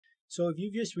So if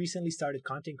you've just recently started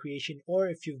content creation, or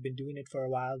if you've been doing it for a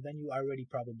while, then you already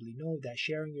probably know that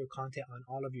sharing your content on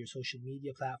all of your social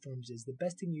media platforms is the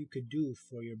best thing you could do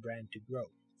for your brand to grow.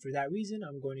 For that reason,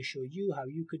 I'm going to show you how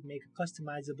you could make a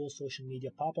customizable social media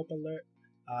pop-up alert,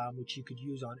 which you could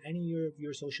use on any of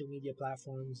your social media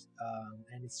platforms,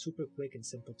 and it's super quick and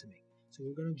simple to make. So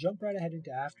we're going to jump right ahead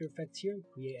into After Effects here,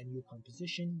 create a new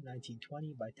composition,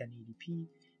 1920 by 1080p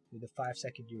with a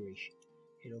 5-second duration.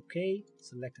 Hit OK,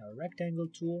 select our rectangle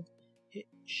tool, hit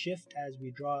shift as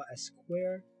we draw a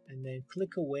square, and then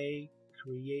click away,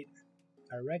 create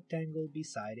a rectangle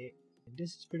beside it. And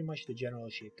this is pretty much the general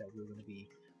shape that we're going to be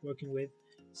working with.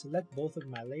 Select both of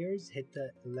my layers, hit the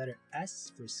letter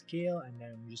S for scale, and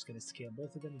then I'm just going to scale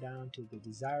both of them down to the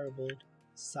desirable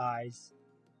size.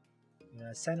 I'm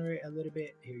going to center it a little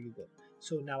bit. Here you go.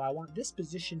 So now I want this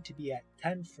position to be at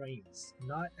 10 frames,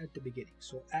 not at the beginning.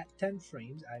 So at 10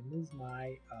 frames, I move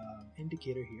my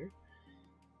indicator here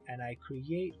and I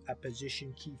create a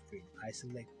position keyframe. I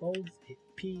select both, hit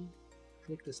P,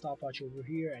 click the stopwatch over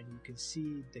here, and you can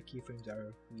see the keyframes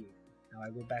are created. Now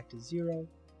I go back to 0.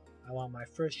 I want my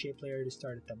first shape layer to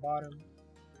start at the bottom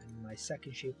and my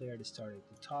second shape layer to start at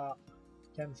the top.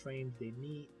 10 frames, they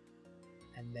meet.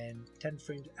 And then 10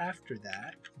 frames after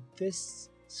that, this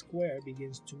square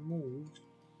begins to move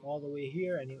all the way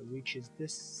here and it reaches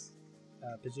this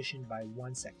position by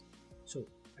 1 second. So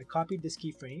I copied this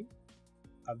keyframe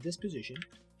of this position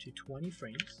to 20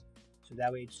 frames, so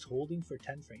that way it's holding for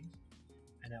 10 frames,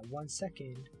 and at 1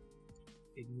 second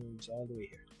it moves all the way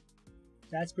here.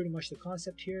 That's pretty much the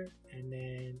concept here, and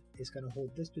then it's going to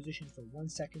hold this position for 1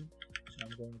 second. So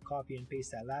I'm going to copy and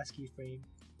paste that last keyframe.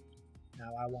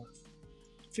 Now I want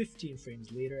 15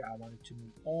 frames later, I want it to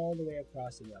move all the way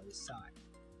across the other side.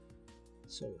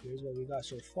 So here's what we got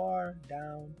so far: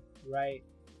 down, right,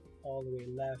 all the way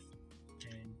left,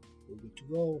 and we're good to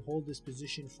go. Hold this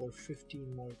position for for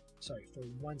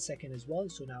 1 second as well.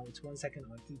 So now it's 1 second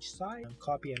on each side. And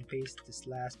copy and paste this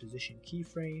last position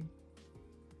keyframe,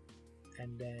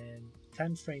 and then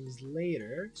 10 frames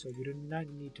later, so we do not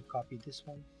need to copy this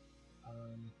one.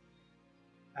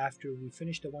 After we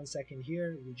finish the 1 second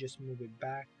here, we just move it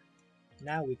back.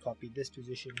 Now we copy this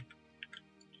position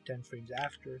to 10 frames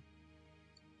after,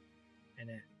 and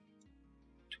at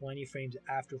 20 frames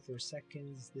after 4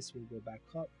 seconds, this will go back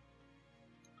up.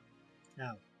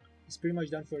 Now it's pretty much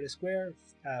done for the square,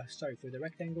 for the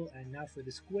rectangle, and now for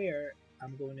the square,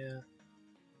 I'm going to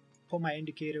put my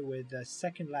indicator where the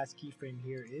second last keyframe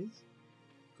here is.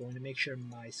 Going to make sure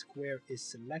my square is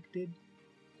selected.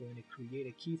 Going to create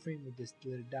a keyframe with this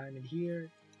little diamond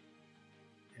here,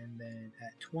 and then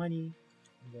at 20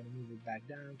 I'm going to move it back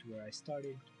down to where I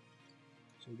started.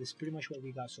 So this is pretty much what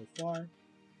we got so far.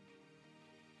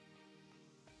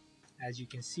 As you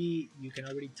can see, you can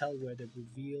already tell where the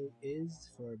reveal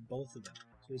is for both of them.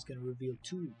 So it's going to reveal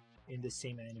 2 in the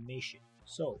same animation.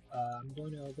 So I'm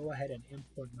going to go ahead and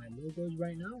import my logos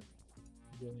right now.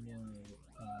 I'm going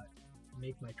to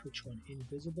make my Twitch one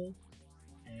invisible,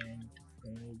 and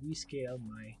I'm going to rescale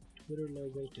my Twitter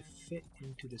logo to fit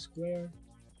into the square.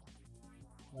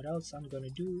 What else I'm going to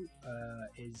do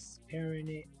is parent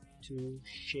it to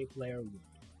shape layer 1.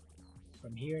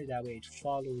 From here, that way it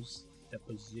follows the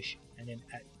position. And then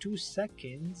at 2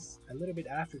 seconds, a little bit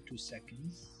after 2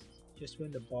 seconds, just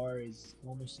when the bar is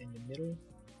almost in the middle,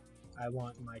 I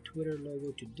want my Twitter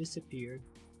logo to disappear,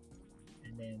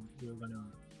 and then we're going to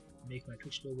make my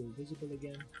Twitch logo visible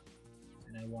again,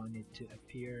 and I want it to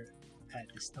appear at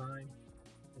this time.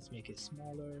 Let's make it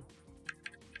smaller,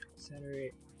 center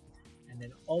it, and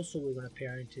then also we're going to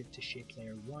parent it to shape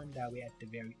layer 1, that way at the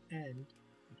very end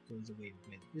it goes away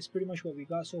with. This is pretty much what we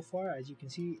got so far. As you can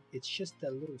see, it's just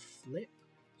a little flip.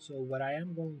 So what I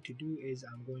am going to do is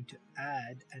I'm going to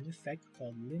add an effect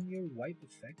called linear wipe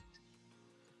effect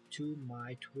to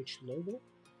my Twitch logo,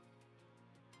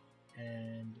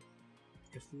 and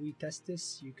if we test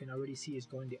this, you can already see it's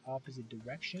going the opposite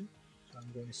direction. So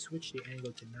I'm going to switch the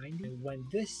angle to 90, and when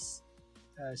this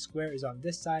square is on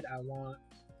this side, I want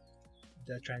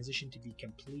the transition to be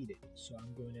completed. So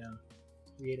I'm going to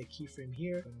create a keyframe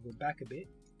here. I'm going to go back a bit,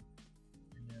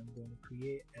 and then I'm going to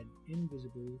create an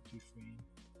invisible keyframe,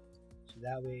 so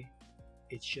that way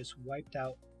it's just wiped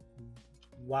out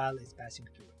while it's passing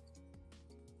through it.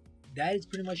 That is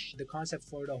pretty much the concept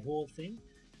for the whole thing.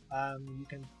 You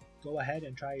can go ahead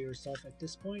and try yourself at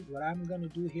this point. What I'm going to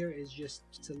do here is just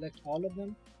select all of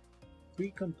them,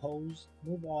 pre-compose,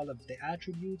 move all of the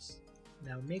attributes.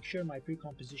 Now make sure my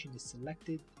pre-composition is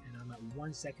selected and I'm at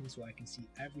 1 second so I can see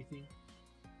everything.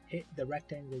 Hit the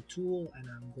rectangle tool and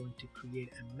I'm going to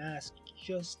create a mask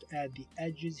just at the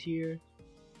edges here.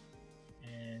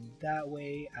 and that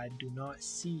way I do not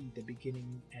see the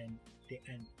beginning and the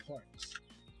end parts.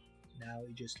 Now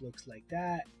it just looks like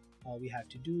that. All we have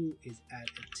to do is add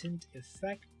a tint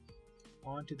effect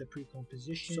onto the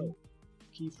pre-composition. So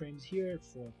keyframes here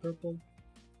for purple,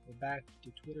 go back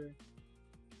to Twitter,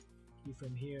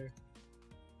 keyframe here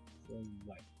for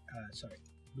white,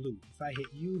 blue. If I hit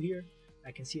U here,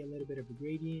 I can see a little bit of a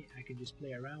gradient. I can just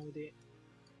play around with it,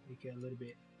 make it a little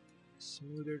bit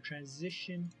smoother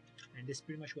transition. And this is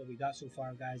pretty much what we got so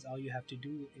far, guys. All you have to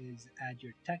do is add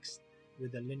your text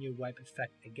with the linear wipe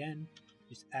effect again.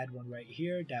 Just add one right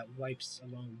here that wipes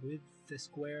along with the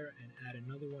square, and add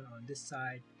another one on this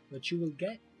side. What you will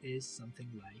get is something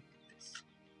like this.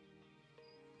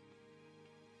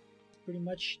 Pretty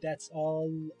much that's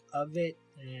all of it,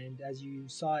 and as you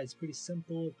saw, it's pretty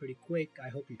simple, pretty quick. I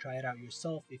hope you try it out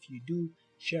yourself. If you do,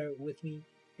 share it with me.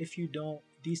 If you don't,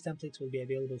 these templates will be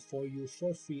available for you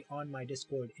for free on my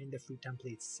Discord in the free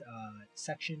templates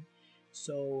section.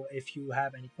 So if you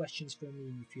have any questions for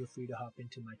me, feel free to hop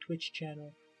into my Twitch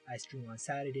channel. I stream on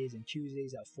Saturdays and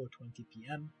Tuesdays at 4:20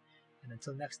 p.m. And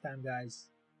until next time, guys,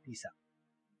 peace out.